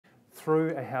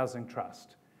through a housing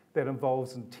trust that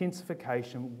involves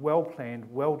intensification, well-planned,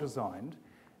 well-designed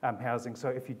housing. So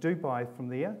if you do buy from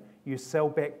there, you sell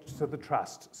back to the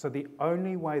trust. So the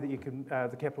only way that you can,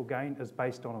 the capital gain is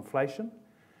based on inflation.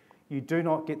 You do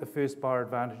not get the first buyer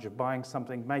advantage of buying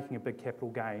something, making a big capital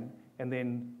gain, and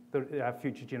then the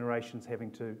future generations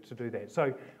having to do that.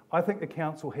 So I think the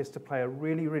council has to play a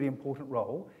really, really important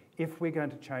role if we're going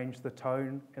to change the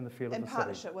tone and the feel of the city. In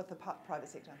partnership with the private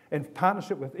sector? In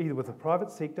partnership with either with the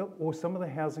private sector or some of the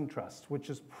housing trusts, which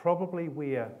is probably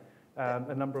where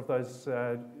a number of those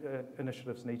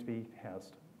initiatives need to be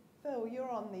housed. Phil,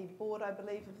 you're on the board, I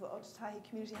believe, of the Ōtautahi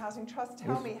Community Housing Trust.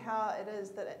 Tell me how it is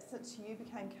that since you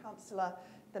became councillor,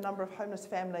 the number of homeless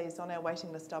families on our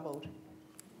waiting list doubled.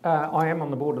 I am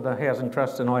on the board of the Housing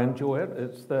Trust and I enjoy it.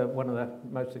 It's one of the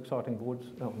most exciting boards,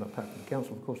 not part of the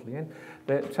council, of course, Leanne,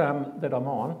 that I'm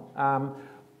on.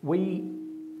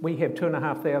 We have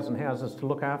 2,500 houses to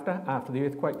look after. After the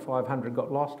earthquake, 500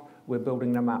 got lost. We're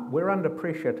building them up. We're under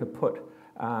pressure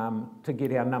to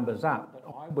get our numbers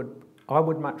up. But I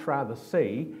would much rather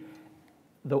see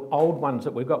the old ones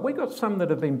that we've got. We've got some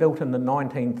that have been built in the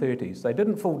 1930s. They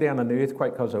didn't fall down in the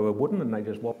earthquake because they were wooden and they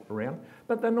just wobbled around,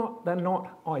 but they're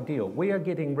not ideal. We are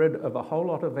getting rid of a whole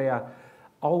lot of our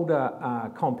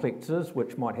older complexes,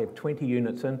 which might have 20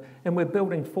 units in, and we're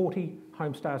building 40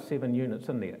 Homestar 7 units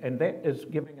in there, and that is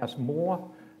giving us more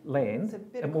land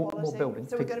and more buildings.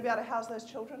 So we're going to be able to house those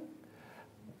children?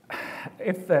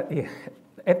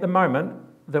 At the moment,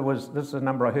 this is a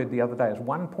number I heard the other day, is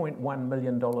 $1.1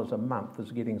 million a month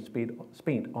is getting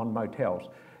spent on motels.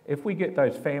 If we get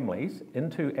those families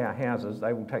into our houses,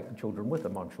 they will take the children with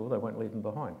them, I'm sure. They won't leave them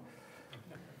behind.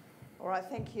 All right,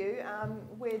 thank you.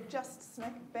 We're just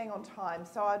smack bang on time,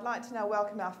 so I'd like to now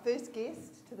welcome our first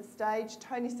guest to the stage,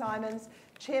 Tony Simons,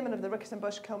 Chairman of the Riccarton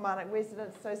Bush Kilmarnock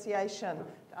Residents Association,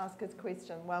 to ask his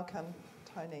question. Welcome,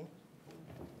 Tony.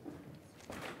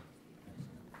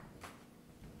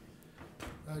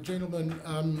 Gentlemen,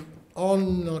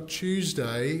 on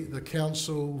Tuesday, the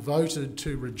council voted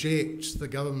to reject the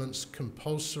government's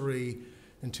compulsory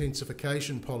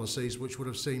intensification policies, which would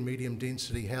have seen medium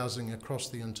density housing across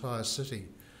the entire city.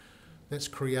 That's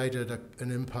created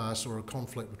an impasse or a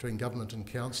conflict between government and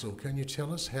council. Can you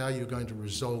tell us how you're going to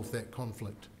resolve that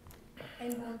conflict?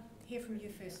 And we'll hear from you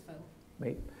first, Phil.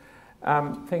 Me.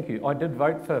 Thank you. I did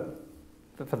vote for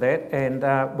that,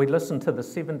 and we listened to the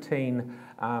 17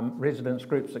 residents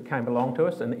groups that came along to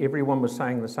us, and everyone was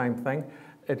saying the same thing.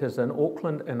 It is an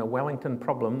Auckland and a Wellington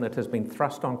problem that has been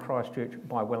thrust on Christchurch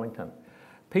by Wellington.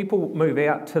 People move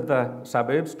out to the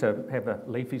suburbs to have a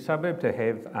leafy suburb, to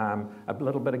have a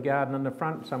little bit of garden in the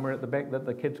front, somewhere at the back that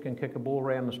the kids can kick a ball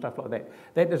around and stuff like that.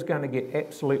 That is going to get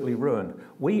absolutely ruined.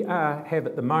 We have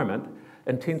at the moment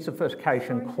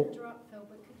intensification. Sorry to interrupt, Phil,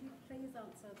 but could you please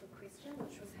answer the question,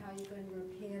 which was how you're going to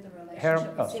repair the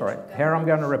relationship? How I'm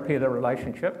going to repair the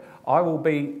relationship. I will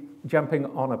be jumping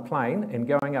on a plane and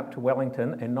going up to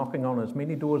Wellington and knocking on as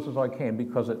many doors as I can,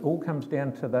 because it all comes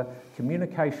down to the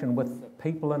communication with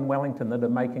people in Wellington that are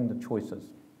making the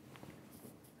choices.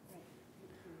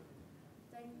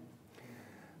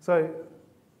 So,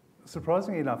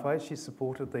 surprisingly enough, I actually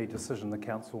supported the decision the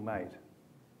council made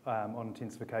on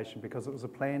intensification, because it was a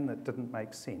plan that didn't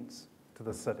make sense to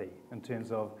the city in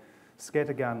terms of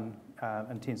scattergun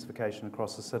intensification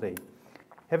across the city.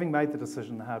 Having made the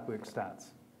decision, the hard work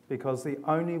starts. Because the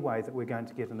only way that we're going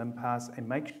to get an impasse and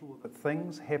make sure that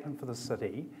things happen for the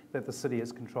city, that the city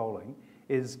is controlling,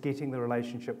 is getting the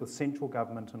relationship with central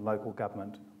government and local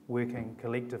government working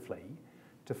collectively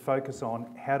to focus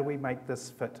on how do we make this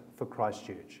fit for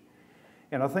Christchurch.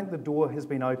 And I think the door has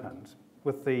been opened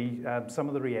with some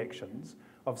of the reactions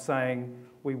of saying,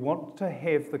 we want to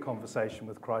have the conversation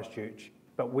with Christchurch,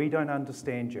 but we don't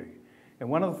understand you. And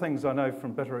one of the things I know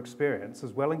from bitter experience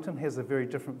is Wellington has a very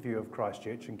different view of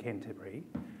Christchurch and Canterbury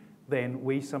than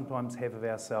we sometimes have of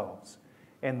ourselves.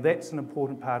 And that's an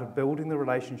important part of building the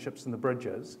relationships and the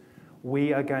bridges.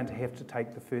 We are going to have to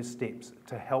take the first steps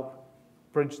to help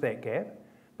bridge that gap,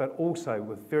 but also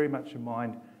with very much in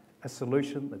mind a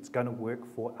solution that's going to work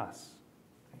for us.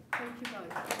 Thank you both.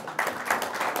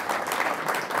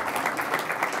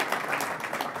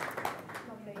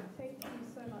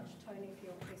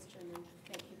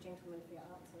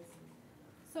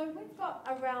 So we've got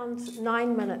around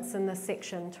 9 minutes in this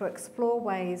section to explore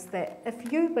ways that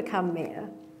if you become mayor,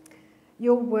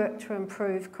 you'll work to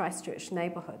improve Christchurch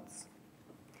neighbourhoods.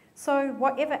 So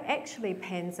whatever actually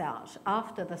pans out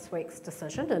after this week's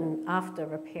decision and after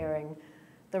repairing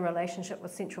the relationship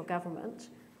with central government,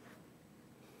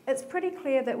 it's pretty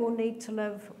clear that we'll need to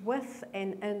live with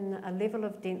and in a level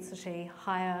of density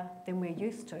higher than we're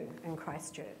used to in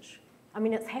Christchurch. I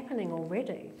mean, it's happening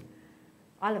already.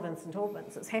 I live in St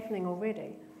Albans, it's happening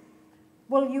already.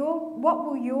 What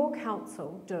will your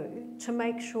council do to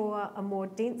make sure a more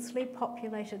densely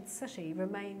populated city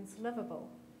remains livable?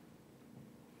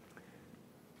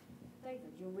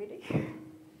 David, you're ready?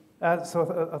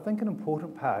 So I think an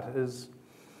important part is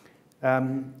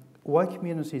why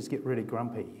communities get really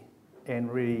grumpy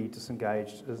and really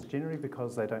disengaged is generally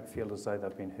because they don't feel as though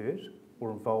they've been heard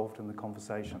or involved in the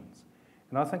conversations.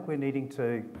 And I think we're needing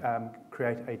to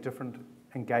create a different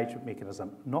engagement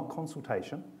mechanism, not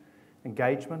consultation,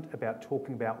 engagement about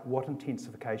talking about what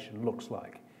intensification looks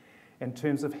like in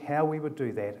terms of how we would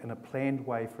do that in a planned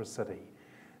way for a city.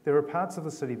 There are parts of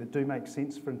the city that do make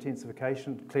sense for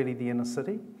intensification, clearly the inner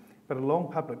city, but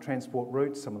along public transport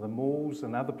routes, some of the malls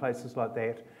and other places like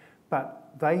that,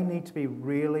 but they need to be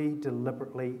really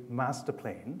deliberately master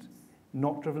planned,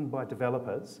 not driven by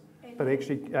developers, but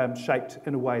actually shaped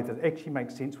in a way that actually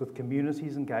makes sense with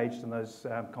communities engaged in those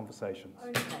conversations.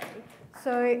 Okay.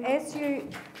 So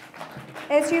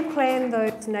as you plan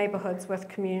those neighbourhoods with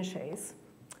communities,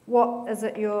 what is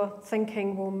it you're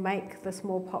thinking will make this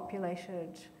more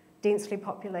populated, densely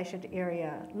populated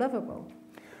area livable?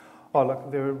 Oh,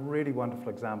 look, there are really wonderful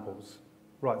examples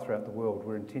right throughout the world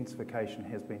where intensification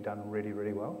has been done really,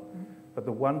 really well. Mm-hmm. But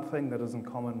the one thing that is in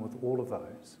common with all of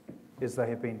those is they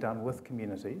have been done with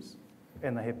communities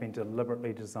and they have been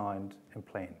deliberately designed and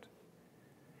planned.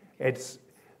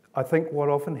 I think what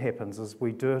often happens is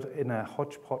we do it in a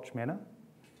hodgepodge manner,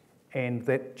 and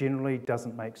that generally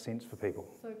doesn't make sense for people.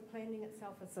 So planning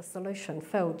itself is the solution.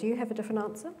 Phil, do you have a different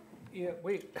answer? Yeah,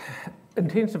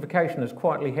 intensification is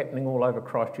quietly happening all over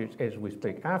Christchurch as we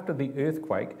speak. After the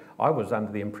earthquake, I was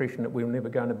under the impression that we were never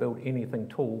going to build anything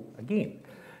tall again.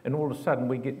 And all of a sudden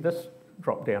we get this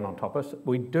drop down on top of us.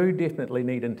 We do definitely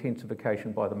need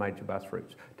intensification by the major bus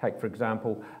routes. Take, for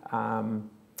example,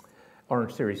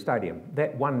 Orange Series Stadium.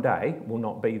 That one day will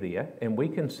not be there, and we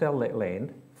can sell that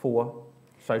land for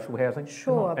social housing.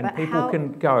 Sure, and but people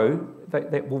can go,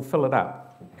 that will fill it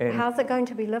up. And how's it going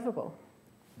to be livable?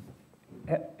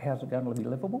 How's it going to be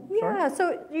livable? Yeah,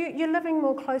 so you're living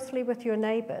more closely with your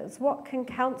neighbours. What can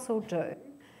council do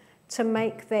to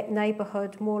make that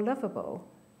neighbourhood more livable?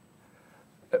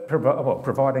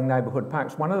 Providing neighbourhood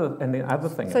parks. And the other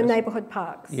thing is neighbourhood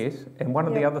parks. Yes, and one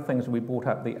of the other things we brought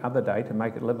up the other day to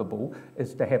make it livable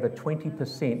is to have a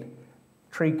 20%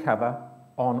 tree cover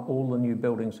on all the new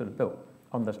buildings that are built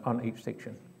on each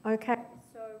section. Okay.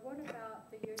 So what about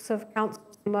the use of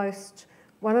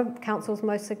one of council's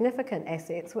most significant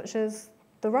assets, which is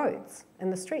the roads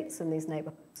and the streets in these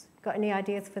neighbourhoods? Got any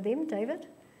ideas for them, David?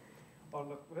 Oh,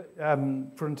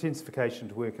 look, for intensification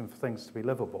to work and for things to be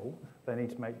livable, they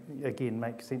need to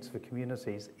make sense for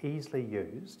communities, easily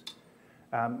used.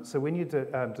 So when you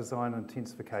design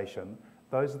intensification,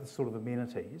 those are the sort of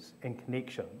amenities and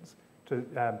connections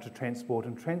to transport.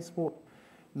 And transport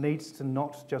needs to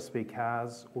not just be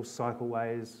cars or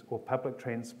cycleways or public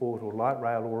transport or light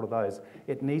rail, all of those.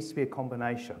 It needs to be a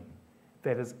combination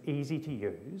that is easy to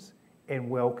use and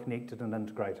well connected and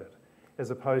integrated,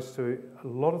 as opposed to a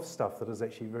lot of stuff that is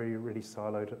actually very, really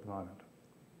siloed at the moment.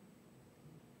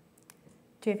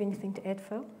 Do you have anything to add,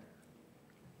 Phil?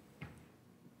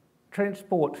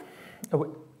 Transport.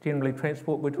 Generally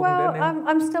transport we're talking about now?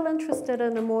 I'm still interested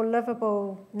in a more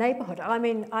livable neighbourhood. I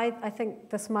mean, I think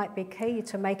this might be key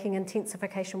to making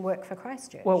intensification work for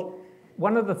Christchurch. Well,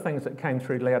 one of the things that came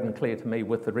through loud and clear to me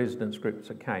with the residents groups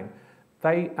that came,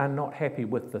 they are not happy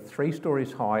with the 3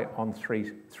 stories high on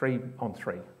three on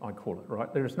three, I call it,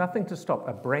 right? There is nothing to stop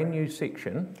a brand new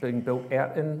section being built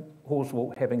out in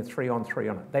Horswell having 3 on 3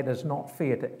 on it. That is not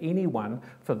fair to anyone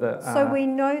for the... So we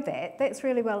know that. That's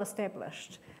really well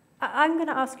established. I'm going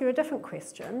to ask you a different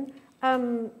question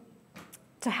to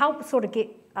help sort of get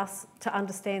us to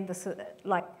understand this,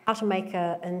 like how to make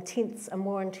a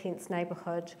more intensive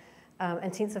neighbourhood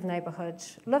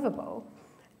livable.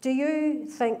 Do you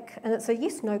think, and it's a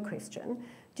yes/no question,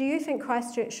 do you think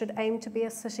Christchurch should aim to be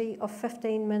a city of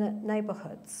 15-minute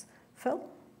neighbourhoods? Phil?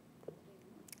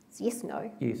 It's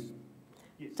yes/no. Yes.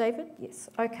 David? Yes.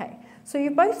 Okay. So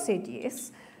you both said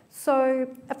yes. So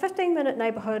a 15-minute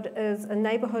neighbourhood is a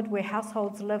neighbourhood where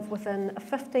households live within a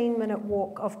 15-minute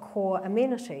walk of core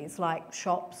amenities like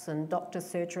shops and doctors'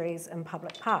 surgeries and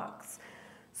public parks.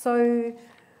 So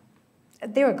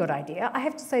they're a good idea. I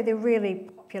have to say they're really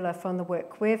popular from the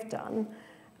work we've done.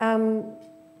 Do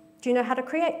you know how to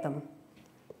create them?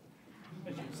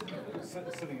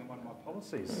 Sitting in one of my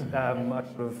policies.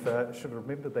 I should have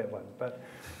remembered that one. But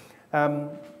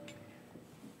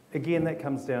again, that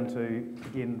comes down to,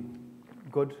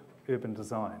 good urban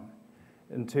design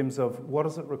in terms of what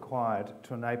is it required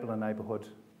to enable a neighbourhood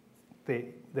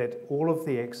that all of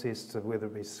the access to whether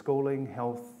it be schooling,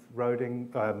 health,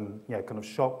 roading, kind of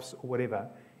shops or whatever,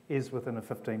 is within a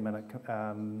 15-minute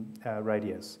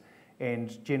radius,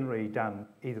 and generally done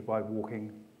either by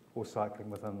walking or cycling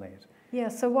within that. Yeah,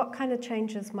 so what kind of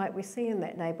changes might we see in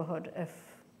that neighbourhood if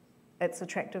it's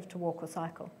attractive to walk or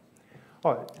cycle?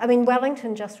 Oh, I mean,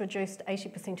 Wellington just reduced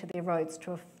 80% of their roads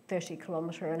to a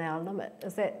 30km/h limit.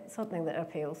 Is that something that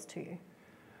appeals to you?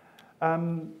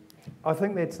 I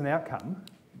think that's an outcome.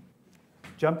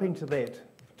 Jumping to that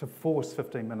to force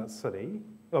 15-minute city,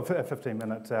 or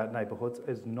 15-minute neighbourhoods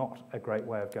is not a great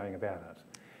way of going about it.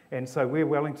 And so where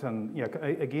Wellington,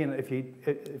 again, if you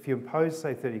impose,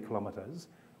 say, 30 kilometres,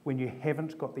 when you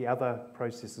haven't got the other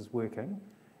processes working,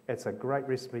 it's a great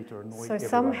recipe to annoy everyone. So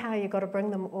somehow you've got to bring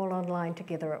them all online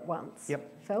together at once.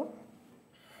 Yep. Phil?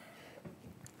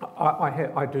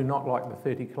 I do not like the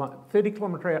 30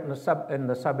 kilometre out in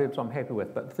the suburbs I'm happy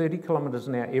with, but 30 kilometres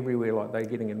an hour everywhere like they're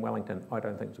getting in Wellington, I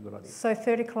don't think it's a good idea. So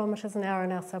 30 kilometres an hour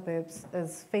in our suburbs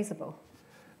is feasible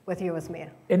with you as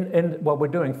mayor? Well, we're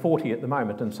doing 40 at the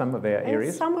moment in some of our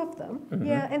areas. And some of them,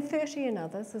 yeah, and 30 in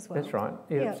others as well. That's right,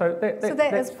 yeah. So that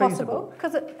that's is possible,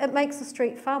 because it makes the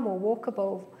street far more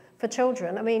walkable for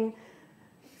children. I mean,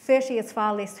 30 is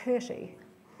far less hurty.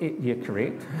 You're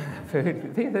correct.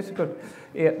 Yeah, that's good.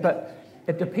 Yeah, but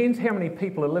it depends how many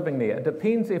people are living there. It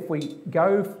depends if we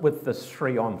go with this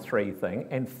 3-on-3 thing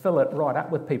and fill it right up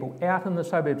with people. Out in the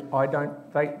suburbs,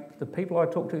 the people I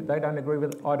talk to, they don't agree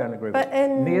with it, I don't agree with it.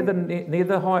 Near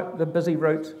the busy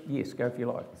routes, yes, go if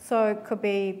you like. So it could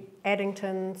be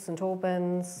Addington, St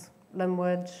Albans,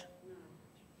 Linwood.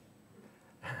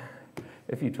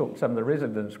 If you talk to some of the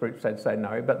residents groups, they'd say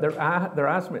no, but there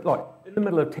are some, like in the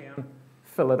middle of town,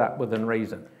 fill it up within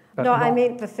reason. No, I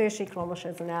meant the 30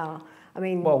 kilometres an hour. I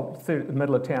mean... Well, the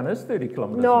middle of town is 30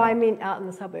 kilometres No, an hour. I meant out in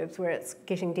the suburbs where it's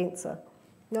getting denser.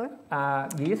 No?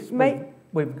 Yes,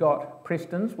 we've got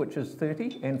Preston's, which is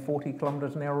 30 and 40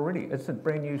 kilometres an hour already. It's a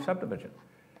brand new subdivision.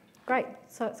 Great,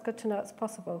 so it's good to know it's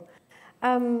possible.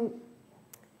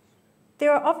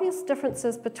 There are obvious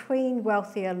differences between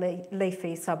wealthier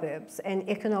leafy suburbs and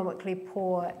economically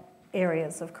poor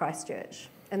areas of Christchurch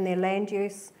in their land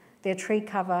use, their tree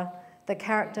cover, the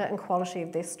character and quality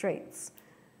of their streets.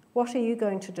 What are you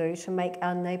going to do to make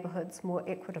our neighbourhoods more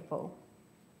equitable?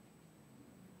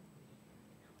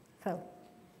 Phil?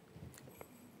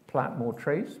 Plant more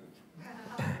trees.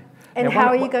 And how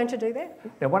are you going to do that?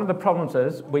 Now, one of the problems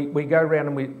is we go around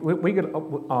and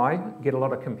I get a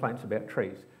lot of complaints about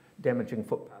trees damaging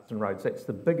footpaths and roads. That's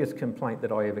the biggest complaint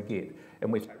that I ever get.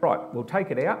 And we say, right, we'll take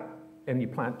it out and you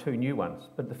plant 2 new ones.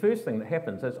 But the first thing that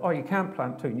happens is, you can't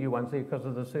plant 2 new ones there because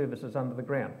of the services under the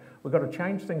ground. We've got to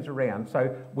change things around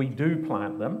so we do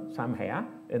plant them somehow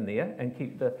in there and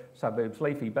keep the suburbs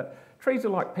leafy. But trees are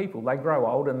like people, they grow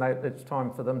old and it's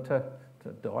time for them to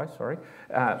die,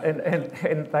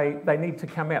 and they need to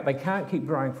come out. They can't keep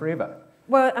growing forever.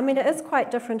 Well, I mean, it is quite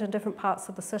different in different parts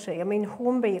of the city. I mean,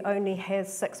 Hornby only has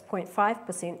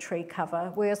 6.5% tree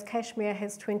cover, whereas Cashmere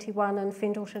has 21 and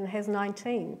Fendleton has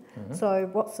 19. Mm-hmm. So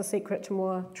what's the secret to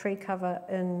more tree cover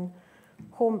in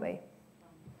Hornby?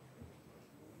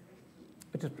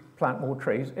 Just plant more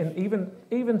trees, and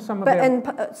even some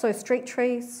of so street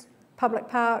trees, public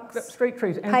parks, street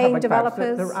trees and paying public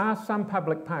developers. Parks. There are some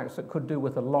public parks that could do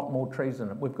with a lot more trees in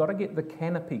it. We've got to get the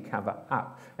canopy cover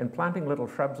up, and planting little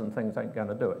shrubs and things ain't going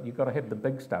to do it. You've got to have the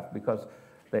big stuff because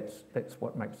that's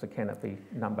what makes the canopy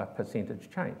number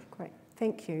percentage change. Great,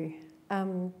 thank you.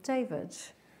 David,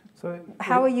 so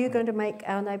how are you going to make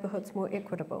our neighbourhoods more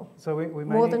equitable? So we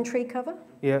may more than tree cover?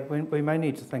 Yeah, we may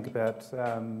need to think about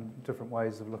different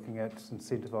ways of looking at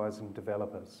incentivising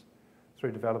developers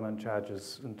through development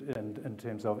charges in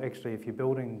terms of actually if you're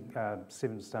building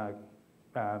 7-star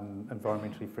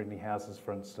environmentally friendly houses,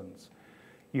 for instance,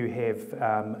 you have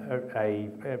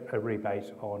a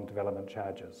rebate on development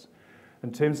charges.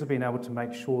 In terms of being able to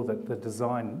make sure that the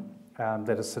design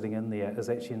that is sitting in there is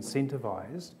actually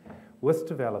incentivised with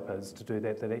developers to do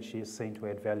that actually is seen to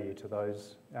add value to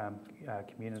those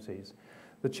communities.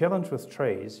 The challenge with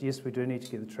trees, yes, we do need to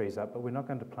get the trees up, but we're not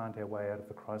going to plant our way out of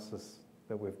the crisis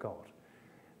that we've got.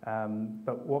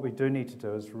 But what we do need to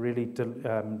do is really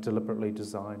deliberately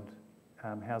designed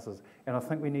houses. And I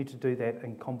think we need to do that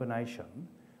in combination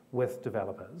with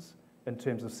developers in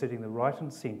terms of setting the right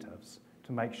incentives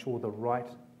to make sure the right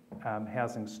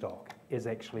housing stock is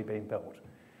actually being built.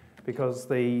 Because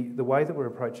the way that we're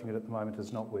approaching it at the moment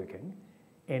is not working,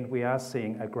 and we are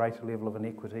seeing a greater level of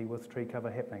inequity with tree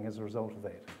cover happening as a result of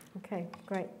that. Okay,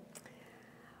 great.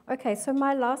 Okay, so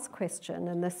my last question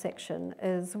in this section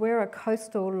is, we're a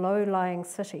coastal, low-lying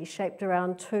city shaped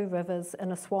around 2 rivers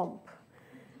in a swamp.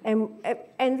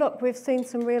 And look, we've seen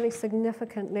some really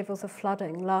significant levels of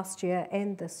flooding last year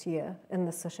and this year in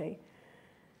the city.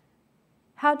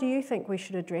 How do you think we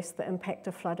should address the impact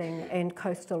of flooding and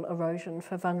coastal erosion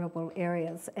for vulnerable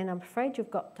areas? And I'm afraid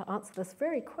you've got to answer this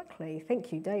very quickly.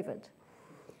 Thank you, David.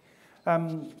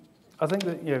 I think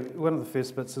that one of the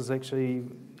first bits is actually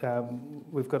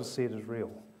we've got to see it as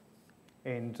real,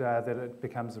 and that it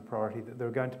becomes a priority, that there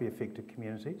are going to be affected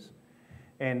communities.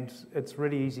 And it's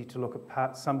really easy to look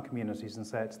at some communities and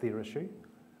say it's their issue.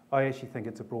 I actually think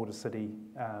it's a broader city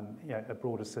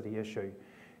issue,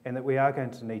 and that we are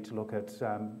going to need to look at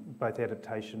both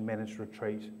adaptation, managed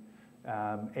retreat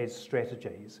as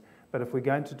strategies. But if we're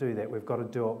going to do that, we've got to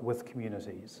do it with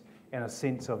communities, and a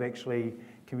sense of actually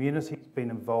communities being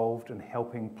involved in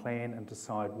helping plan and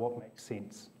decide what makes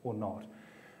sense or not.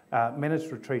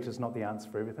 Managed retreat is not the answer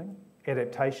for everything.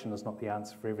 Adaptation is not the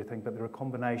answer for everything, but there are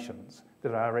combinations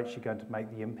that are actually going to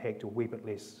make the impact a wee bit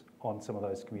less on some of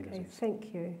those communities. Okay,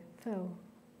 thank you. Phil?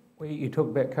 You talk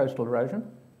about coastal erosion.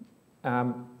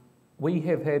 We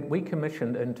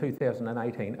commissioned in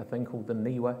 2018 a thing called the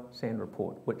NIWA Sand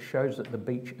Report, which shows that the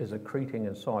beach is accreting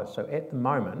in size. So at the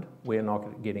moment, we're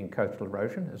not getting coastal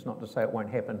erosion. It's not to say it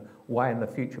won't happen way in the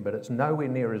future, but it's nowhere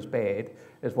near as bad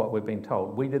as what we've been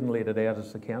told. We didn't let it out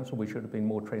as the council. We should have been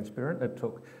more transparent. It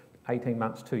took 18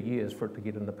 months, 2 years for it to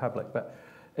get in the public, but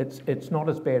it's not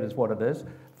as bad as what it is.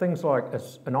 Things like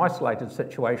an isolated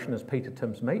situation as Peter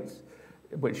Tim's Meats,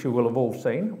 which you will have all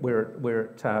seen, where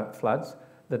it floods.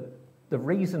 The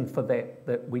reason for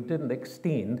that we didn't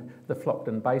extend the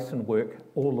Flockton Basin work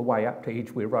all the way up to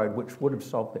Edgware Road, which would have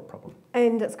solved that problem.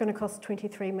 And it's going to cost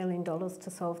 $23 million to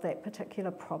solve that particular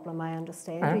problem, I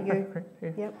understand. Are you?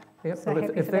 Yeah. Yep. So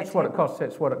well, if that's what it costs,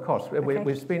 that's what it costs. Okay.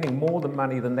 We're spending more than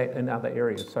money than that in other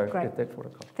areas, so Great. That's what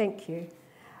it costs. Thank you.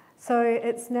 So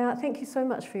it's now, thank you so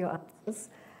much for your answers.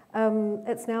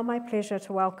 It's now my pleasure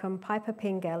to welcome Piper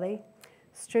Pengelly,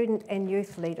 student and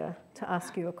youth leader, to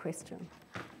ask you a question.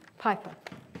 Piper.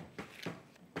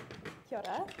 Kia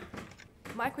ora.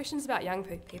 My question is about young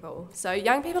people. So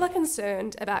young people are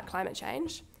concerned about climate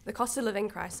change, the cost of living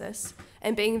crisis,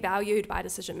 and being valued by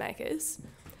decision makers.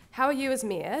 How are you as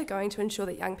Mayor going to ensure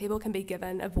that young people can be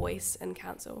given a voice in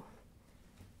council?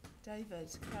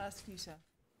 David, can I ask you to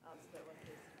answer that one,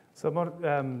 please? So I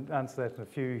might answer that in a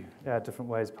few different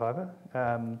ways, Piper.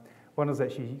 One is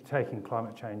actually taking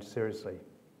climate change seriously,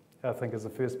 I think, is the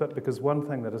first bit, because one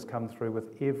thing that has come through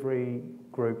with every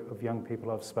group of young people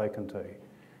I've spoken to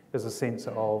is a sense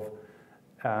of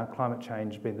climate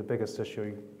change being the biggest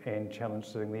issue and challenge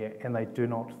sitting there, and they do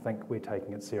not think we're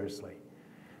taking it seriously.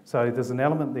 So there's an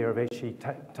element there of actually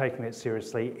taking it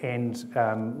seriously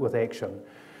and with action.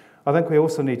 I think we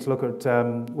also need to look at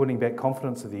winning back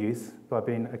confidence of the youth by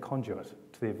being a conduit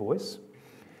to their voice.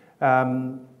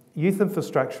 Youth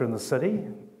infrastructure in the city.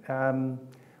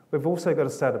 We've also got to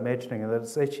start imagining that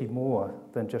it's actually more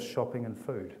than just shopping and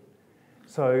food.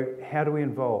 So how do we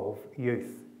involve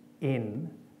youth in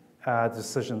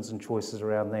decisions and choices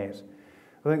around that?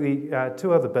 I think the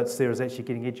two other bits there is actually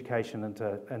getting education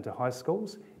into high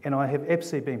schools, and I have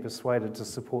absolutely been persuaded to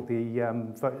support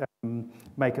the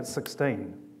Make It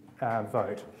 16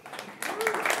 vote.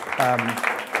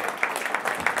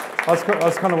 I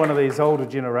was kind of one of these older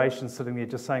generations sitting there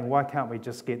just saying, why can't we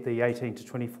just get the 18 to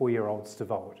 24-year-olds to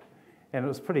vote? And it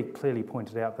was pretty clearly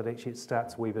pointed out that actually it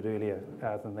starts a wee bit earlier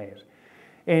than that.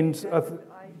 And I'd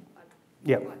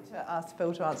like to ask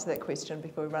Phil to answer that question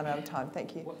before we run out of time.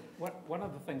 Thank you. One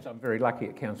of the things I'm very lucky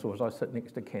at council is I sit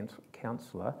next to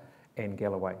Councillor Anne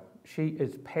Galloway. She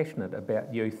is passionate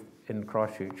about youth in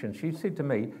Christchurch, and she said to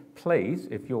me, please,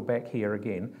 if you're back here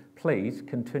again, please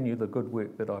continue the good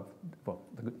work that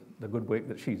the good work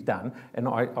that she's done, and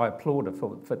I applaud her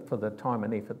for the time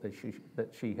and effort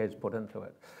that she has put into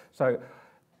it. So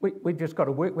we've just got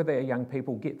to work with our young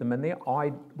people, get them in there.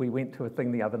 We went to a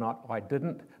thing the other night. I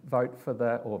didn't vote for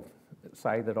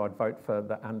say that I'd vote for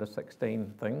the under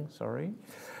 16 thing, sorry,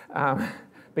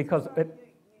 because You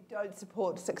don't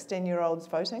support 16-year-olds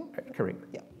voting? Correct.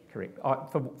 Yeah. Correct.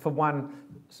 For one,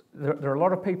 there are a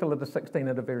lot of people that are 16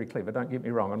 that are very clever, don't get me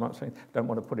wrong. I'm not saying, don't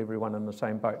want to put everyone in the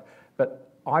same boat.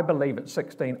 But I believe at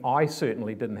 16, I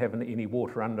certainly didn't have any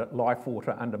life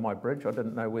water under my bridge. I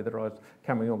didn't know whether I was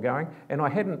coming or going. And I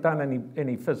hadn't done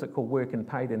any physical work and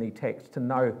paid any tax to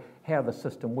know how the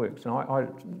system works. And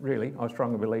I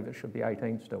strongly believe it should be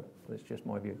 18 still. That's just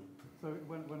my view. so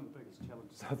one of the biggest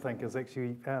challenges, I think, is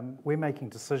actually we're making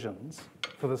decisions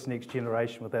for this next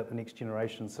generation without the next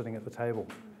generation sitting at the table.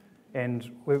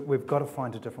 And we've got to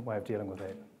find a different way of dealing with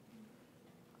that.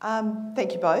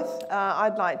 Thank you both.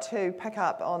 I'd like to pick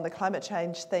up on the climate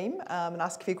change theme and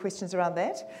ask a few questions around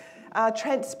that.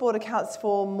 Transport accounts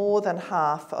for more than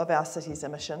half of our city's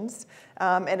emissions,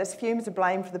 and its fumes are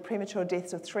blamed for the premature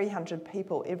deaths of 300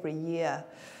 people every year.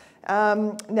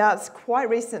 Now, it's quite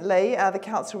recently, the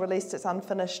council released its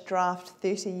unfinished draft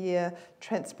 30-year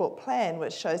transport plan,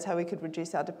 which shows how we could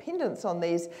reduce our dependence on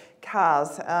these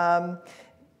cars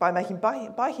by making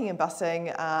biking and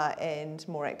busing and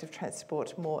more active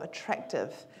transport more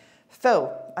attractive.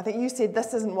 Phil, I think you said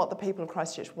this isn't what the people of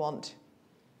Christchurch want.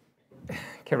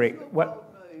 Correct. What?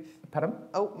 Pardon?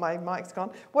 Oh, my mic's gone.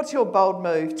 What's your bold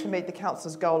move to meet the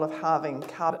council's goal of halving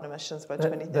carbon emissions by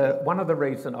 2030? One of the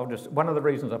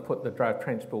reasons I put the draft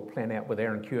transport plan out with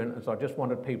Aaron Kewen is I just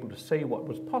wanted people to see what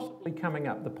was possibly coming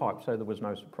up the pipe, so there was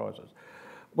no surprises.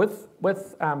 With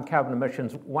carbon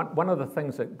emissions, one of the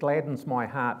things that gladdens my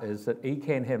heart is that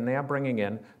ECAN have now bringing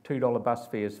in $2 bus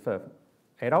fares for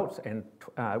adults and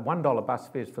 $1 bus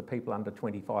fares for people under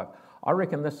 25. I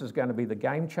reckon this is going to be the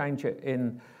game changer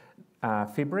in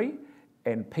February,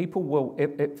 and people will,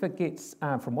 if it gets,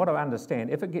 from what I understand,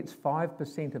 if it gets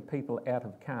 5% of people out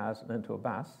of cars and into a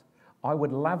bus, I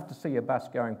would love to see a bus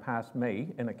going past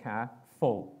me in a car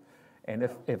full, and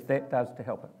if that does to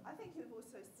help it. I think you've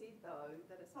also said, though,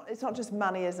 that it's not just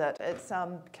money, is it? It's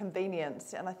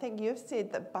convenience, and I think you've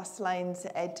said that bus lanes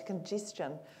add to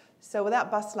congestion. So without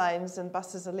bus lanes and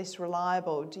buses are less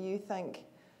reliable, do you think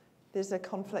there's a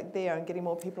conflict there in getting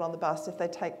more people on the bus if they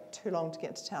take too long to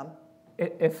get to town?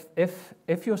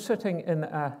 If you're sitting in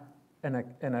a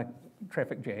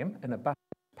traffic jam and a bus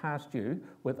past you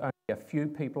with only a few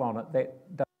people on it,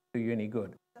 that doesn't do you any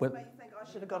good. Does that make you think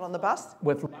I should have got on the bus?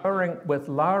 With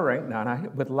lowering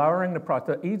the price,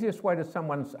 the easiest way to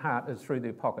someone's heart is through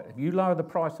their pocket. If you lower the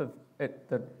price of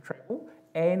the travel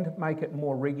and make it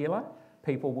more regular,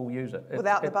 people will use it.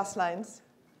 Without the bus lanes?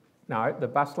 No, the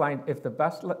bus lane, if the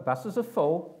buses are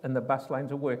full and the bus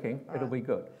lanes are working, it'll be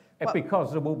good.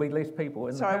 Because there will be less people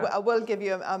in the car. I will give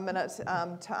you a minute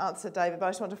to answer, David, but I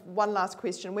just want one last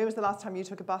question. When was the last time you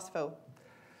took a bus, Phil?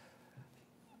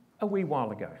 A wee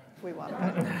while ago.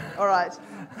 All right.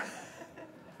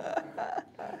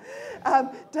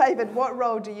 David, what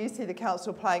role do you see the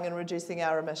council playing in reducing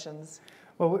our emissions?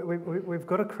 Well, we've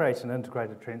got to create an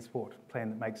integrated transport plan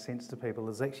that makes sense to people,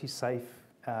 is actually safe,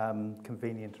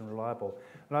 convenient and reliable.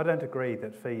 And I don't agree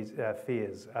that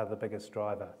fares are the biggest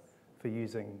driver for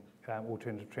using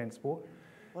alternative transport.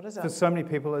 What is it? For so many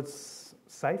people, it's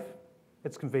safe,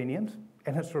 it's convenient,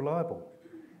 and it's reliable.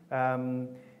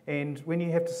 And when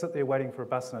you have to sit there waiting for a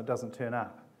bus and it doesn't turn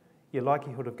up, your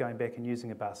likelihood of going back and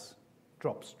using a bus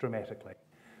drops dramatically.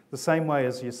 The same way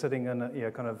as you're sitting in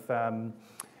you've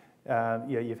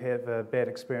had a bad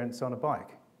experience on a bike.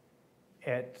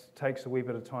 It takes a wee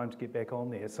bit of time to get back on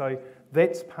there. So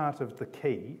that's part of the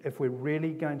key. If we're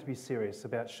really going to be serious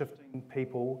about shifting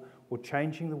people or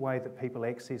changing the way that people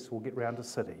access or get around a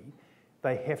city,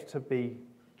 they have to be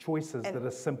choices that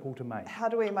are simple to make. How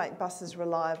do we make buses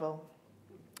reliable?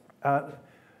 I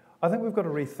think we've got to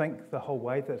rethink the whole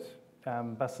way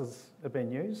that buses have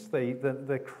been used.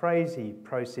 The crazy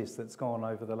process that's gone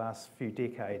over the last few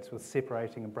decades with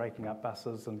separating and breaking up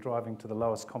buses and driving to the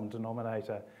lowest common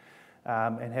denominator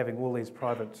and having all these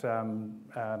private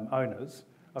owners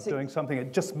of doing something,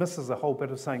 it just misses a whole bit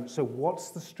of saying, so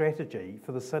what's the strategy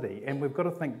for the city? And we've got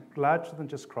to think larger than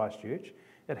just Christchurch.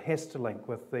 It has to link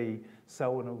with the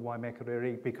Selwyn and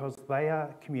Waimakariri because they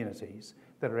are communities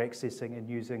that are accessing and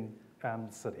using the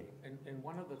city. And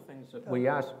one of the things that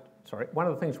one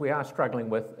of the things we are struggling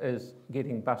with is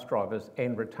getting bus drivers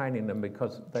and retaining them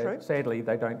because sadly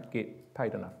they don't get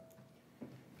paid enough.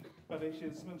 But actually,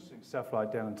 there's some interesting stuff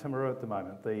like down in Timaru at the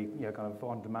moment, the kind of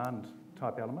on-demand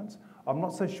type elements. I'm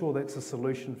not so sure that's a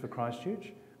solution for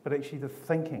Christchurch, but actually the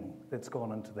thinking that's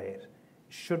gone into that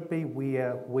should be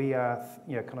where we are,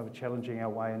 kind of challenging our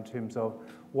way in terms of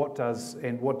what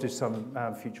do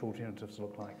some future alternatives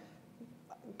look like.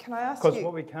 Can I ask you? Because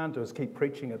what we can't do is keep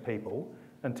preaching at people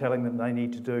and telling them they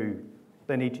need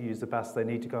to use the bus, they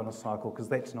need to go on a cycle, because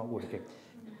that's not working.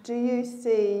 Do you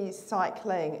see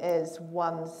cycling as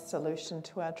one solution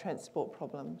to our transport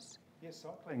problems? Yes,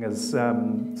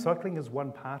 cycling is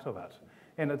one part of it.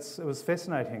 And it was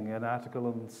fascinating, an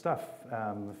article in Stuff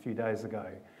a few days ago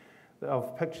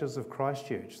of pictures of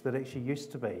Christchurch that actually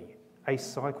used to be a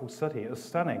cycle city. It was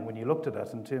stunning when you looked at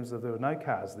it in terms of there were no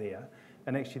cars there,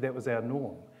 and actually that was our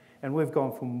norm. And we've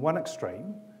gone from one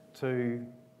extreme to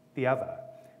the other.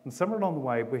 And somewhere along the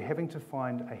way, we're having to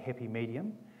find a happy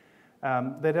medium.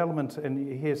 That element, and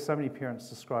you hear so many parents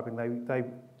describing they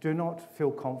do not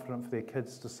feel confident for their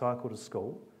kids to cycle to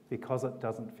school because it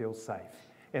doesn't feel safe.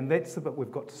 And that's the bit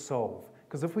we've got to solve.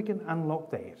 Because if we can unlock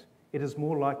that, it is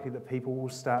more likely that people will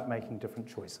start making different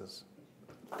choices.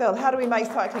 Phil, how do we make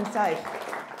cycling safe?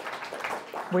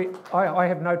 I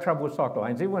have no trouble with cycle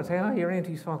lanes. Everyone says, oh, you're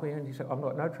anti-cycle, you're anti-cycle. I've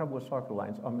got no trouble with cycle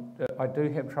lanes. I do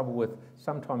have trouble with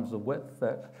sometimes the width,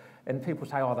 and people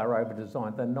say, oh, they're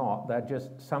over-designed. They're not. They're just,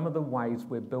 some of the ways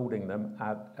we're building them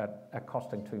are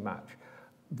costing too much.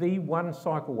 The one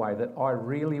cycleway that I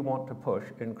really want to push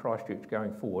in Christchurch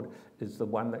going forward is the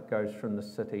one that goes from the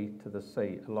city to the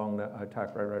sea along the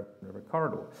Otago Road River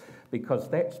corridor, because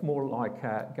that's more like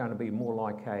going to be more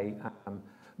like a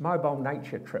mobile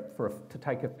nature trip to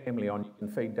take a family on. You can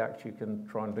feed ducks, you can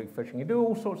try and do fishing, you do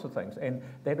all sorts of things, and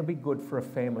that'll be good for a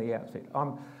family outfit.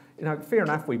 Fair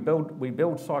enough, we build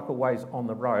cycleways on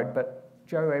the road, but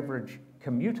Joe average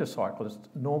commuter cyclist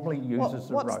normally uses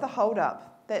the road. What's the hold-up?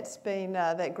 That's been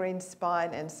that green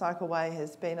spine and cycleway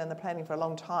has been in the planning for a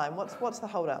long time. What's the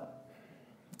hold-up?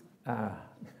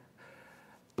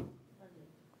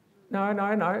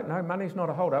 No, money's not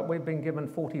a hold-up. We've been given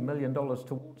 $40 million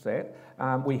towards that.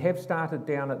 We have started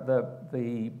down at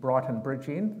the Brighton Bridge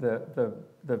end.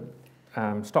 The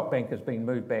stop bank has been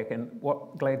moved back, and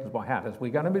what gladdens my heart is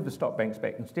we're going to move the stop banks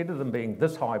back. Instead of them being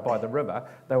this high by the river,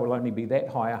 they will only be that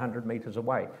high 100 metres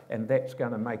away, and that's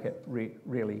going to make it really,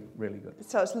 really good.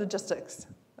 So it's logistics,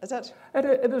 is it?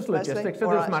 It is logistics,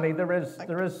 Mostly? It is money. There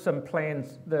is some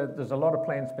plans, there's a lot of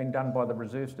plans being done by the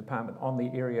Reserves Department on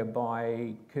the area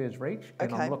by Kerrs Reach,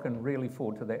 and I'm looking really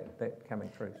forward to that coming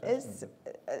through. So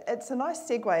it's a nice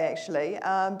segue actually,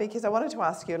 because I wanted to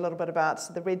ask you a little bit about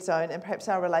the red zone and perhaps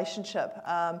our relationship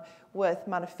with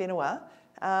mana whenua.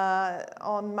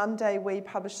 On Monday we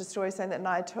published a story saying that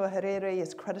Ngāi Hariri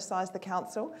has criticised the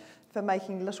council for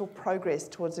making little progress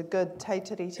towards a good te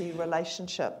tiriti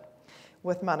relationship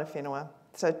with mana whenua.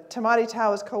 So Te Māori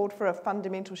Tau has called for a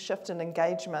fundamental shift in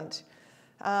engagement.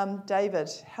 David,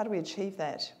 how do we achieve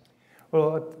that?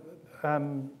 Well,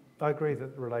 I agree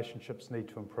that the relationships need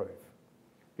to improve,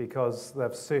 because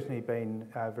they've certainly been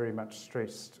very much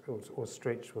stressed or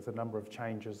stretched with a number of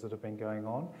changes that have been going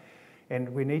on. And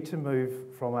we need to move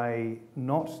from a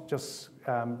not just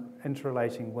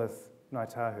interrelating with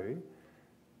Ngāi Tahu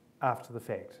after the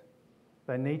fact.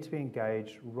 They need to be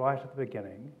engaged right at the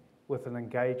beginning with an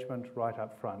engagement right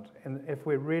up front. And if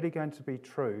we're really going to be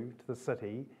true to the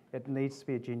city, it needs to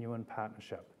be a genuine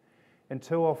partnership. And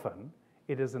too often,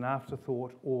 it is an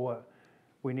afterthought, or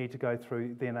we need to go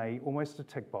through then almost a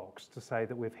tick box to say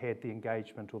that we've had the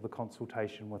engagement or the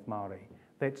consultation with Māori.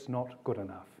 That's not good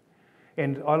enough.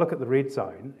 And I look at the red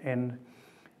zone, and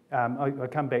I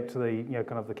come back to the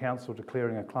kind of the council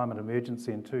declaring a climate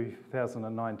emergency in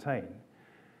 2019.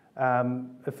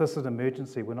 If this is an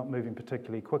emergency, we're not moving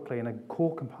particularly quickly, and a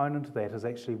core component of that is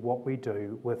actually what we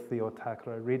do with the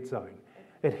Otago red zone.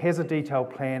 It has a detailed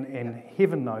plan, and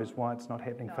heaven knows why it's not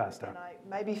happening faster.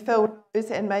 Maybe Phil knows,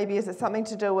 and maybe is it something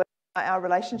to do with our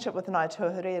relationship with Ngāi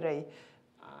Hariri?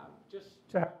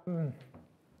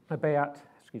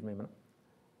 Excuse me a minute.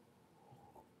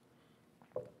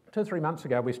 2 or 3 months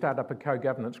ago, we started up a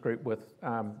co-governance group with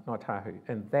Ngāi Tahu,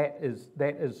 and that is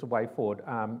the way forward.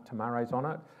 Tamare's on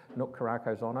it, Nuk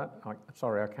Karako's on it.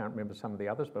 Sorry, I can't remember some of the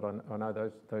others, but I know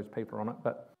those people are on it.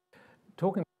 But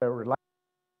talking about a relationship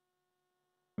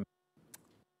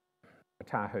with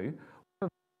Tahu,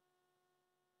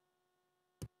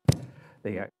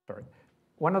 there you go, sorry.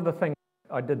 One of the things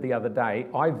I did the other day,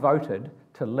 I voted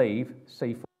to leave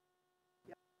C4.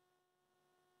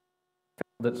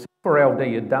 That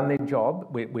C4LD had done their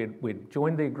job, we'd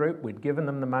joined their group, we'd given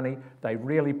them the money, they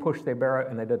really pushed their barrow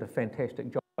and they did a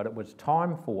fantastic job, but it was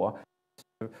time for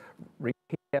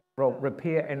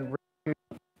repair and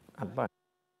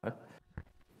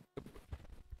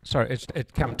sorry, it's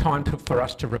come time for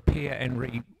us to repair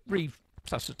and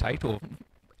resuscitate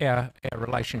our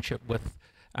relationship with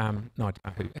Ngāi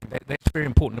Tahu. And that's very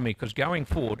important to me, because going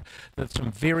forward, there's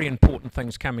some very important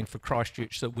things coming for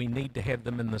Christchurch that we need to have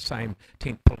them in the same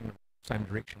tent, pulling in the same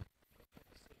direction.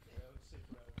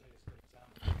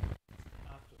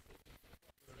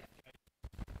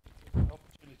 The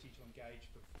opportunity to engage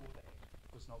before that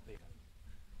was not there.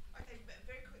 Okay, but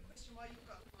very quick question while you've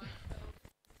got the mic.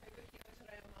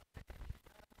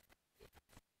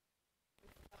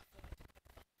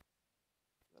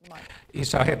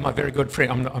 Yes, I have my very good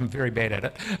friend, I'm very bad at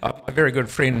it, my very good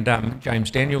friend James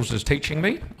Daniels is teaching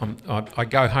me. I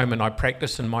go home and I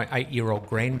practice, and my 8-year-old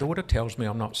granddaughter tells me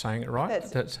I'm not saying it right.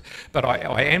 But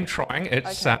I am trying.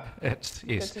 It's yes.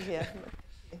 Good to hear.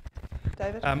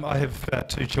 David? I have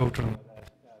 2 children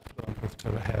with Te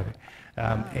Rehau,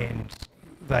 and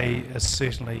they are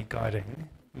certainly guiding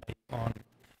me on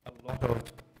a lot of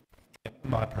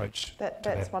my approach.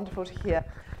 That's wonderful to hear.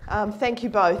 Thank you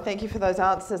both. Thank you for those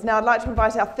answers. Now I'd like to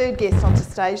invite our third guest onto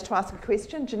stage to ask a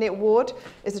question. Jeanette Ward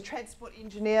is a transport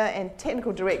engineer and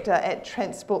technical director at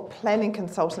transport planning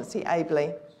consultancy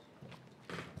Abley.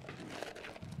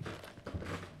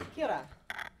 Kia ora.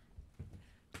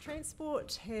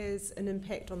 Transport has an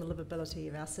impact on the livability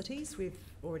of our cities. We've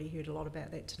already heard a lot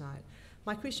about that tonight.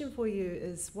 My question for you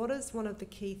is, what is one of the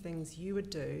key things you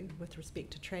would do with respect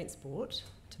to transport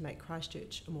to make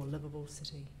Christchurch a more livable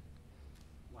city?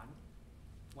 One.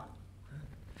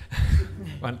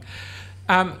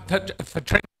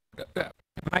 To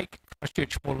make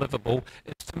Christchurch more livable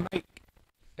is to make...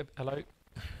 Hello?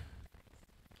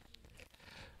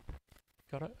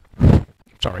 Got it?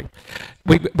 Sorry.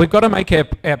 We've got to make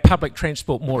our public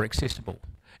transport more accessible.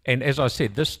 And as I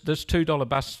said, this $2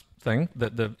 bus thing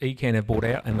that the ECAN have brought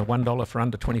out and the $1 for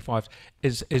under 25s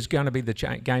is going to be the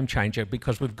game changer,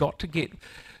 because we've got to get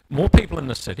more people in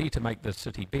the city to make the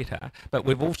city better, but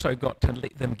we've also got to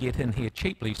let them get in here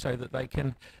cheaply so that they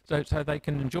can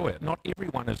enjoy it. Not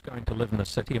everyone is going to live in the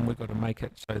city, and we've got to make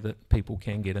it so that people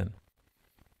can get in.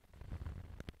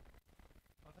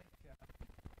 I think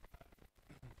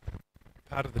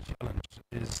part of the challenge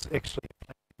is actually a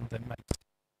plan that makes sense.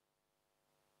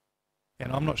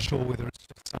 And I'm not sure whether it's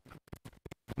just something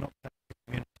not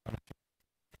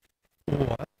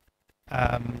or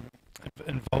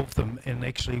involve them in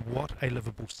actually what a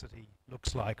livable city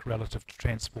looks like relative to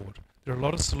transport. There are a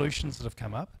lot of solutions that have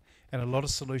come up, and a lot of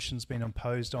solutions been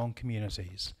imposed on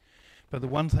communities. But the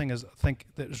one thing I think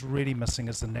that is really missing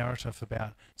is the narrative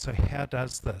about, so how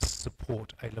does this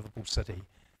support a livable city?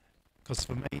 Because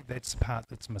for me, that's the part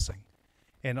that's missing.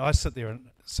 And I sit there and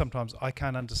sometimes I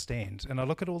can't understand. And I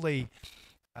look at all the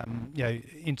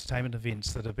entertainment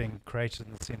events that are being created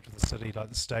in the centre of the city, like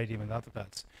the stadium and other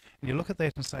bits. And you look at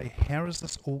that and say, how is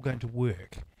this all going to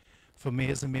work for me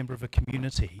as a member of a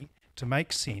community to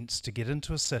make sense, to get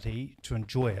into a city, to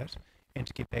enjoy it, and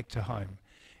to get back to home?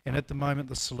 And at the moment,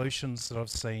 the solutions that I've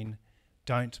seen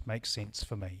don't make sense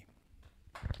for me.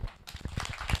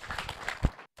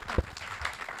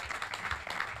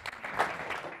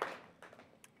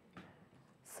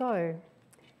 So,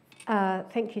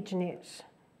 thank you, Jeanette.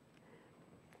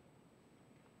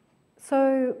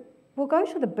 So, we'll go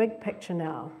to the big picture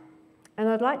now, and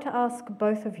I'd like to ask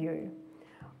both of you,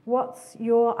 what's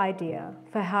your idea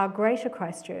for how Greater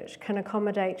Christchurch can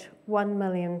accommodate 1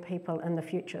 million people in the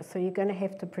future? So you're going to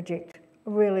have to project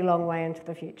a really long way into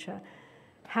the future.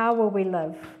 How will we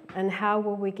live, and how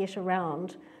will we get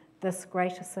around this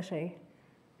greater city?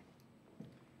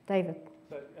 David.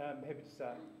 So, happy to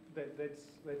start. That's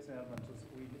an element.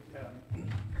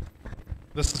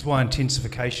 This is why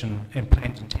intensification and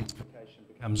planned intensification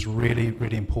becomes really,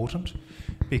 really important,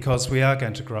 because we are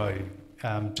going to grow,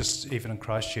 just even in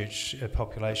Christchurch, a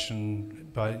population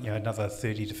by another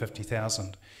 30 to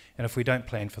 50,000. And if we don't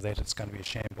plan for that, it's going to be a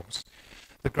shambles.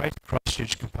 The Greater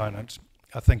Christchurch component,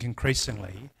 I think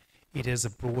increasingly, it is a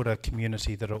broader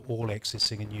community that are all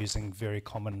accessing and using very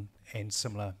common and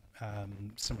similar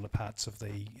parts of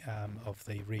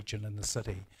the region and the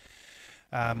city.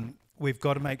 We've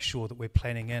got to make sure that we're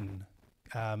planning in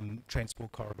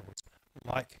transport corridors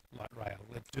like light rail.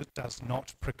 It just does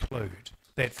not preclude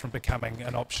that from becoming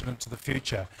an option into the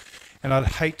future. And I'd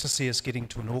hate to see us getting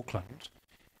to an Auckland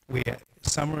where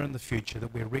somewhere in the future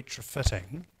that we're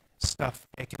retrofitting stuff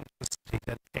back into the city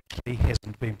that actually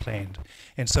hasn't been planned.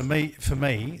 And so for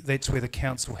me, that's where the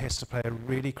council has to play a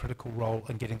really critical role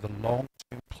in getting the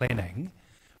long-term planning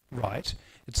right.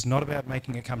 It's not about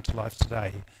making it come to life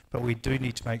today, but we do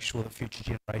need to make sure that future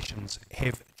generations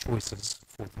have choices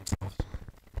for themselves.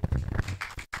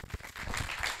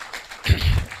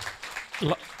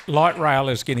 Light rail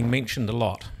is getting mentioned a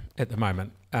lot at the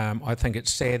moment. I think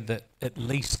it's sad that at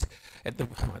least at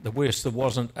the worst there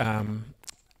wasn't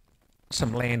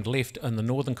some land left in the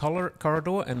northern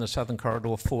corridor and the southern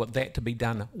corridor for that to be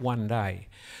done one day.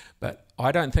 But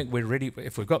I don't think we're ready.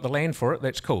 If we've got the land for it,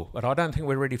 that's cool. But I don't think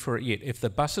we're ready for it yet. If the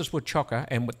buses were chocker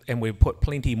and we put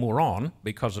plenty more on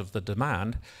because of the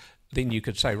demand, then you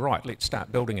could say, right, let's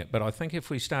start building it. But I think if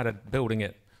we started building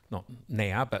it, not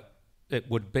now, but it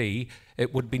would be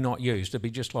not used. It'd be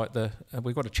just like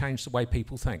we've got to change the way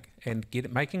people think and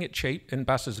making it cheap in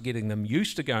buses, getting them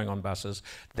used to going on buses.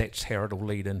 That's how it'll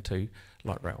lead into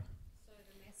light rail.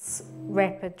 So the mass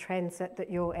rapid transit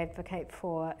that you'll advocate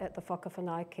for at the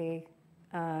Whakawhanaike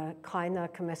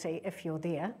Kaina Committee, if you're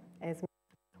there,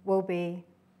 will be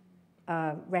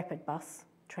rapid bus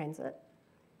transit.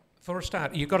 For a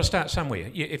start, you've got to start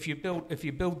somewhere. If you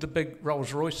build the big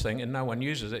Rolls-Royce thing and no one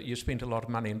uses it, you spent a lot of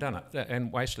money and done it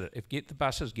and wasted it. Get the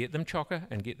buses, get them chocker,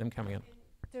 and get them coming in.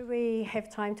 Do we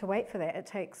have time to wait for that? It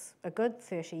takes a good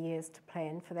 30 years to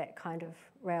plan for that kind of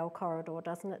rail corridor,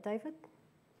 doesn't it, David?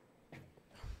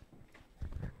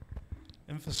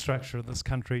 Infrastructure in this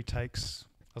country takes,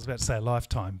 I was about to say a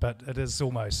lifetime, but it is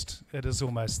almost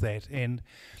that. And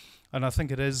I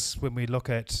think it is when we look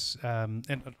at, and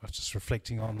just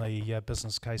reflecting on the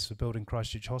business case for building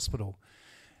Christchurch Hospital,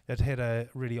 it had a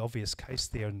really obvious case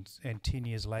there, and 10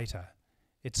 years later,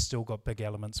 it's still got big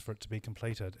elements for it to be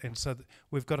completed. And so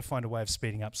we've got to find a way of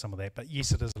speeding up some of that. But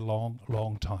yes, it is a long,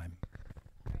 long time.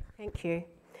 Thank you.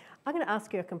 I'm going to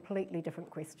ask you a completely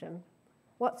different question.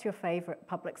 What's your favourite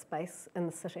public space in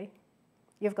the city?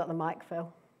 You've got the mic,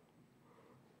 Phil.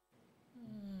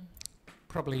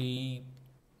 Probably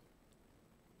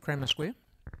Cranmer Square.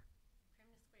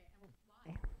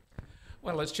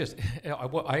 Well, it's just,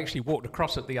 I actually walked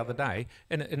across it the other day,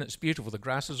 and it's beautiful. The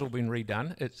grass has all been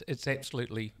redone. It's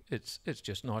absolutely, it's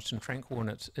just nice and tranquil, and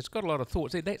it's got a lot of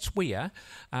thoughts there. That's where,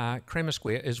 Cranmer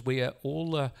Square is where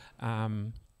all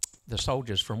the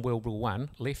soldiers from World War I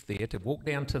left there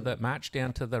to march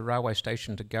down to the railway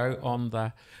station to go on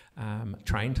the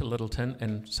train to Littleton,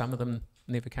 and some of them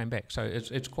never came back. So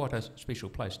it's quite a special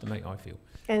place to me, I feel.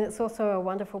 And it's also a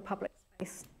wonderful public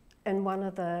space in one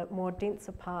of the more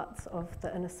denser parts of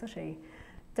the inner city.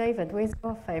 David, where's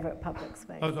your favourite public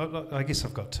space? I guess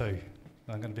I've got two.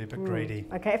 I'm going to be a bit greedy.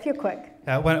 Okay, if you're quick.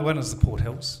 One is the Port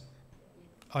Hills.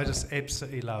 I just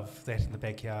absolutely love that in the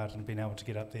backyard and being able to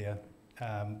get up there,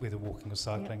 whether walking or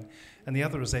cycling. Yep. And the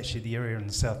other is actually the area in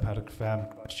the south part of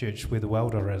Christchurch where the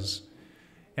welder is.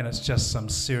 And it's just some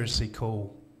seriously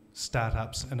cool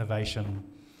startups, innovation,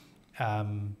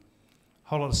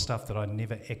 whole lot of stuff that I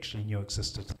never actually knew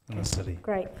existed in the city.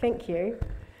 Great, thank you.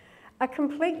 A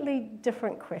completely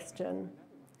different question.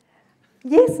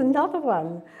 Yes, another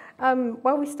one.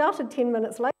 Well, we started 10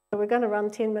 minutes later, so we're going to run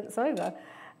 10 minutes over.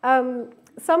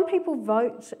 Some people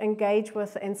vote, engage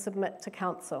with and submit to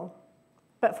council,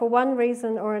 but for one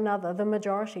reason or another, the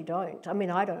majority don't. I mean,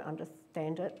 I don't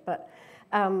understand it, but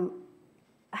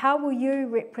how will you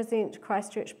represent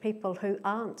Christchurch people who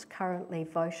aren't currently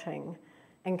voting,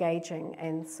 engaging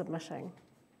and submitting?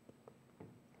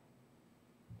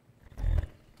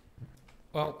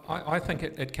 Well, I think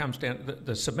it comes down to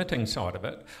the submitting side of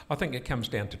it. I think it comes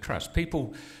down to trust.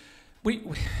 People,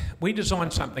 we design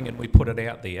something and we put it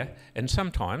out there, and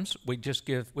sometimes we just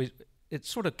it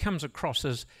sort of comes across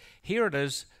as, here it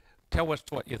is, tell us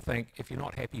what you think. If you're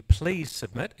not happy, please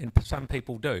submit, and some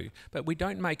people do. But we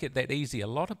don't make it that easy. A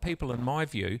lot of people, in my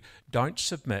view, don't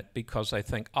submit because they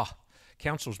think,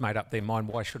 council's made up their mind,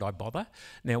 why should I bother?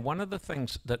 Now, one of the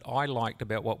things that I liked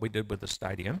about what we did with the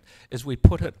stadium is we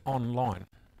put it online.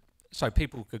 So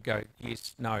people could go,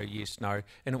 yes, no,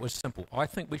 and it was simple. I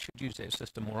think we should use that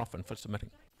system more often for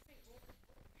submitting.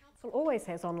 Council always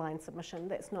has online submission,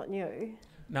 that's not new.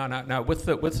 No. With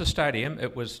the stadium,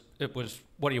 it was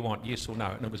what do you want, yes or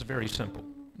no, and it was very simple.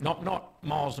 Not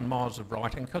miles and miles of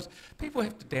writing, because people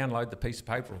have to download the piece of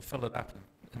paper or fill it up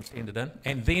and send it in,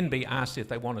 and then be asked if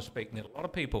they want to speak. Now, a lot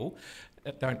of people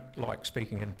don't like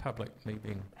speaking in public, me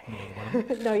being one of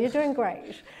them. No, you're doing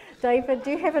great. David,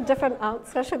 do you have a different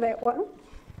answer to that one?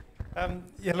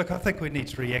 Yeah, look, I think we need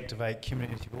to reactivate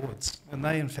community boards, and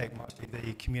they in fact might be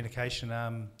the communication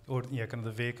arm, or kind of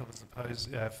the vehicle, I suppose,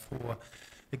 for,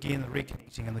 again, the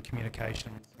reconnecting and the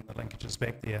communication and the linkages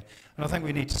back there. And I think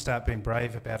we need to start being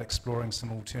brave about exploring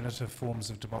some alternative forms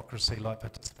of democracy like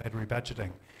participatory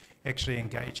budgeting. Actually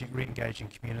re-engaging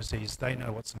communities. They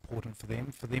know what's important for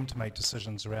them to make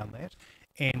decisions around that,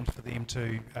 and for them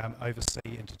to oversee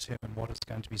and determine what is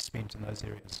going to be spent in those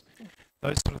areas.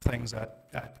 Those sort of things are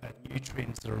new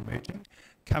trends that are emerging,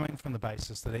 coming from the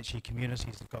basis that actually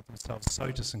communities have got themselves so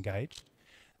disengaged,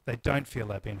 they don't feel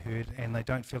they've been heard, and they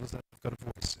don't feel as though they've got a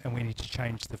voice, and we need to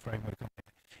change the framework on that.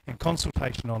 In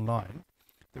consultation online,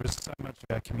 there is so much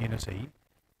of our community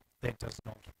that does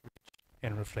not reach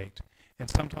and reflect. And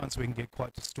sometimes we can get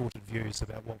quite distorted views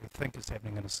about what we think is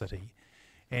happening in a city,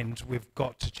 and we've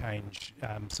got to change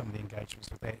some of the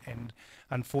engagements with that. And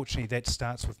unfortunately, that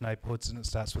starts with neighbourhoods and it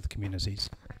starts with communities.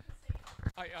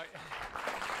 I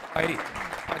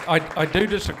do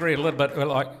disagree a little bit.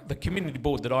 Like the community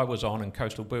board that I was on in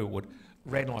coastal Burwood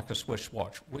ran like a Swiss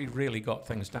watch. We really got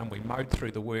things done. We mowed through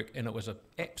the work, and it was an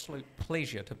absolute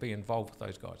pleasure to be involved with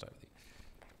those guys over there.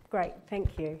 Great,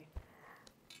 thank you.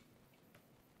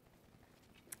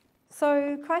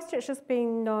 So Christchurch has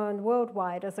been known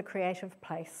worldwide as a creative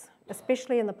place,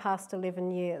 especially in the past 11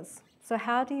 years. So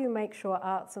how do you make sure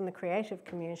arts and the creative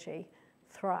community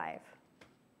thrive?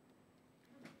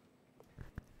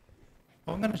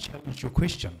 I'm going to challenge your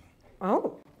question.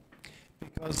 Oh.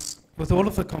 Because with all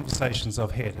of the conversations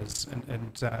I've had,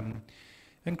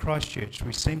 in Christchurch,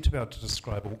 we seem to be able to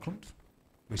describe Auckland,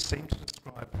 we seem to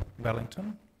describe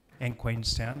Wellington and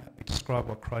Queenstown, we describe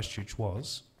what Christchurch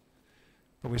was,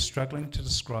 but we're struggling to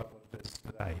describe what it is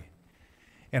today.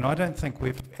 And I don't think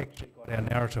we've actually got our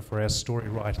narrative or our story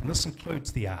right, and this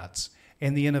includes the arts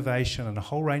and the innovation and a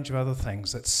whole range of other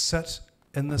things that sit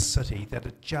in this city that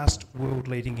are just world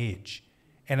leading edge,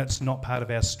 and it's not part of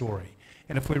our story.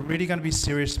 And if we're really going to be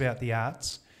serious about the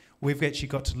arts, we've actually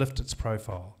got to lift its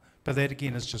profile. But that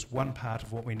again is just one part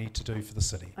of what we need to do for the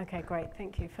city. Okay, great,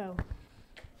 thank you, Phil.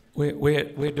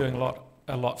 We're doing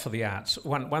a lot for the arts.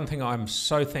 One thing I'm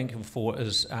so thankful for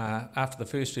is after the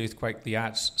first earthquake, the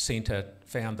Arts Centre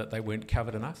found that they weren't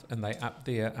covered enough, and they upped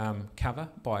their cover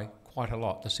by quite a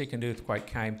lot. The second earthquake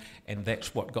came, and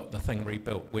that's what got the thing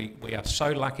rebuilt. We are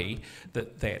so lucky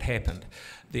that happened.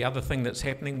 The other thing that's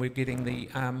happening, we're getting the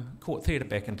Court Theatre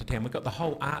back into town. We've got the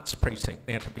whole arts precinct.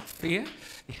 Now,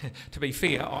 to be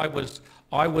fair, I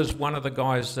was one of the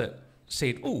guys that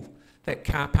said, "Oh, that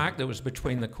car park that was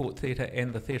between the Court Theatre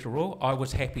and the Theatre Royal, I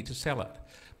was happy to sell it."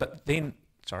 But then,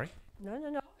 sorry?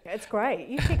 No, it's great,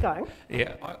 you keep going.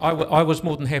 Yeah, I was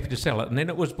more than happy to sell it, and then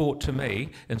it was brought to me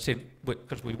and said,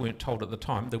 because we weren't told at the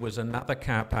time, there was another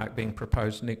car park being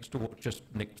proposed next door, just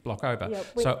next block over. Yeah,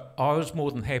 so I was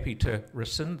more than happy to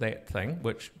rescind that thing,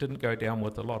 which didn't go down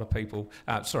with a lot of people,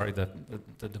 the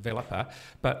developer,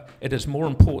 but it is more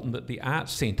important that the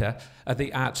arts centre,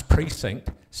 the arts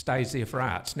precinct, stays there for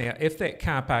arts. Now, if that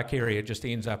car park area just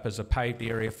ends up as a paved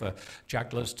area for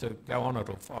jugglers to go on it,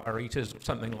 or fire eaters, or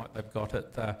something like they've got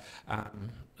at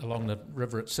along the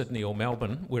river at Sydney or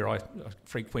Melbourne, where I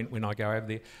frequent when I go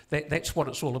over there, that's what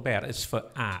it's all about. It's for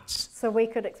arts. So we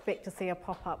could expect to see a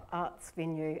pop-up arts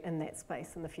venue in that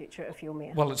space in the future if you're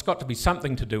mayor? Well, it's got to be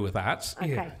something to do with arts.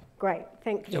 Okay, yeah. Great,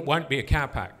 thank you. It won't be a car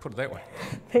park, put it that way.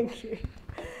 Thank you.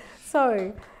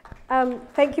 So,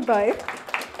 thank you both.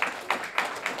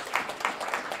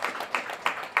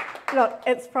 Look,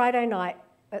 it's Friday night.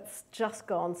 It's just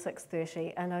gone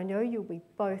 6:30, and I know you'll be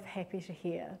both happy to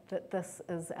hear that this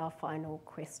is our final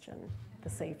question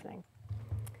this evening.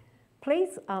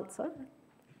 Please answer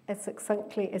as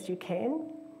succinctly as you can.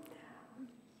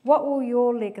 What will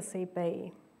your legacy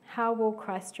be? How will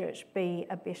Christchurch be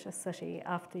a better city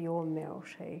after your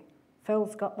mayoralty?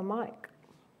 Phil's got the mic.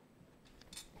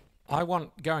 I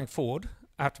want, going forward,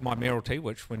 after my mayoralty,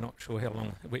 which we're not sure how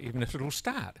long, even if it'll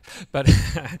start, but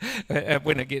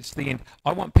when it gets to the end,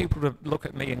 I want people to look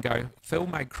at me and go, Phil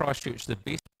made Christchurch the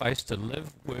best place to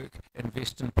live, work,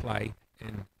 invest and play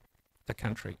in the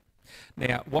country.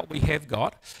 Now, what we have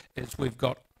got is we've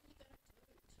got,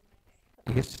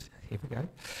 yes, here we go.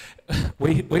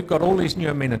 We've got all these new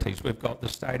amenities. We've got the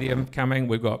stadium coming,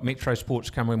 we've got Metro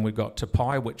Sports coming, we've got Te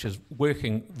Pai, which is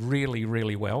working really,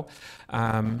 really well.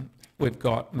 We've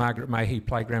got Margaret Mayhew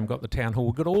Playground, we've got the Town Hall,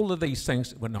 we've got all of these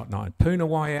things. We're not knowing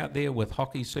Punawai out there with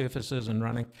hockey surfaces and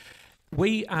running.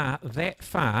 We are that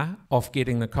far off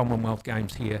getting the Commonwealth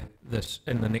Games here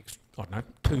in the next, I don't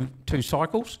know, two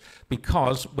cycles,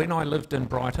 because when I lived in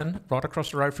Brighton, right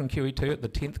across the road from QE2 at the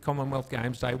 10th Commonwealth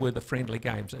Games, they were the friendly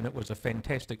games, and it was a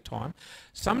fantastic time.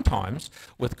 Sometimes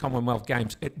with Commonwealth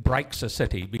Games, it breaks a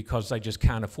city because they just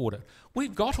can't afford it.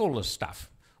 We've got all this stuff.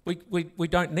 We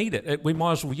don't need it. We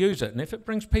might as well use it. And if it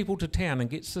brings people to town and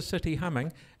gets the city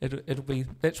humming, it'll be.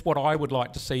 That's what I would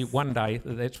like to see one day.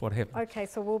 That's what happens. Okay,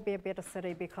 so we'll be a better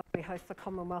city because we host the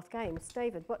Commonwealth Games.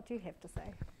 David, what do you have to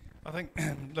say? I think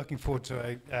looking forward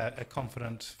to a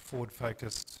confident,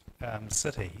 forward-focused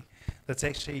city that's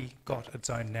actually got its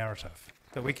own narrative,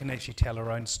 that we can actually tell our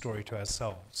own story to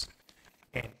ourselves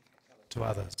and to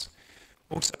others.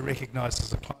 Also recognised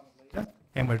as a climate leader,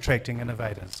 and we're attracting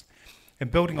innovators. And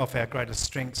building off our greatest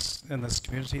strengths in this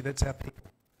community, that's our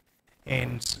people.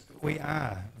 And we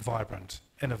are vibrant,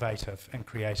 innovative and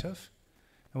creative.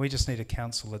 And we just need a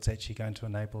council that's actually going to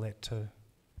enable that to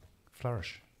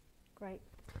flourish. Great.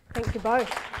 Thank you both.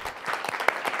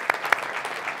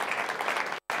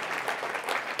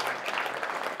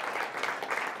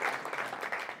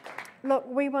 Look,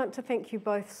 we want to thank you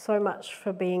both so much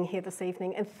for being here this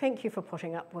evening, and thank you for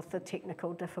putting up with the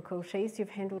technical difficulties. You've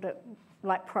handled it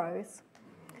like pros.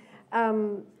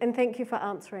 And thank you for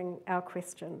answering our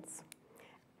questions,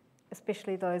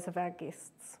 especially those of our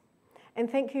guests.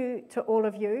 And thank you to all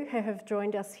of you who have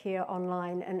joined us here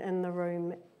online and in the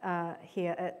room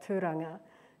here at Turanga.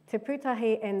 Te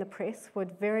Pūtahi and the press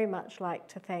would very much like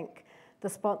to thank the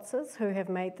sponsors who have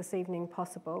made this evening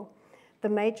possible. The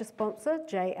major sponsor,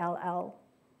 JLL,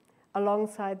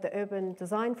 alongside the Urban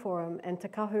Design Forum and Te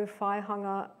Kahu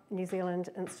Whaihanga New Zealand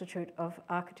Institute of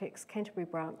Architects Canterbury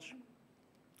branch.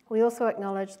 We also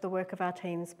acknowledge the work of our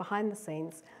teams behind the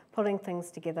scenes, pulling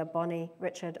things together: Bonnie,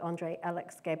 Richard, Andre,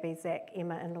 Alex, Gabby, Zach,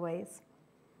 Emma and Louise.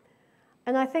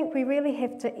 And I think we really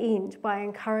have to end by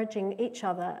encouraging each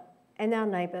other and our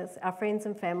neighbours, our friends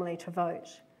and family to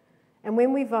vote. And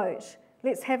when we vote,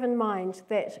 let's have in mind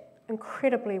that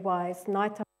incredibly wise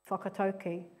Ngāi Tahu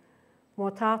whakatauki,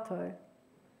 mō tātou,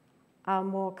 a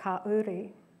mō ka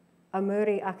uri, a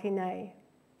muri aki nei,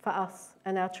 for us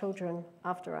and our children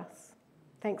after us.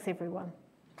 Thanks everyone.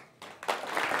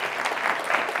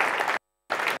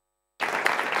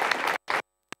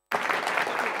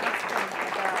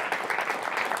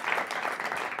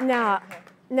 Now,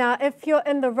 if you're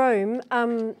in the room,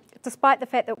 despite the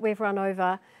fact that we've run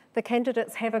over, the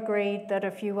candidates have agreed that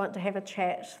if you want to have a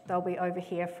chat, they'll be over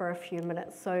here for a few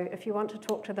minutes. So if you want to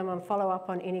talk to them and follow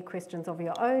up on any questions of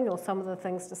your own or some of the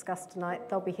things discussed tonight,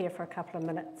 they'll be here for a couple of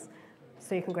minutes.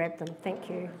 So you can grab them. Thank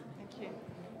you.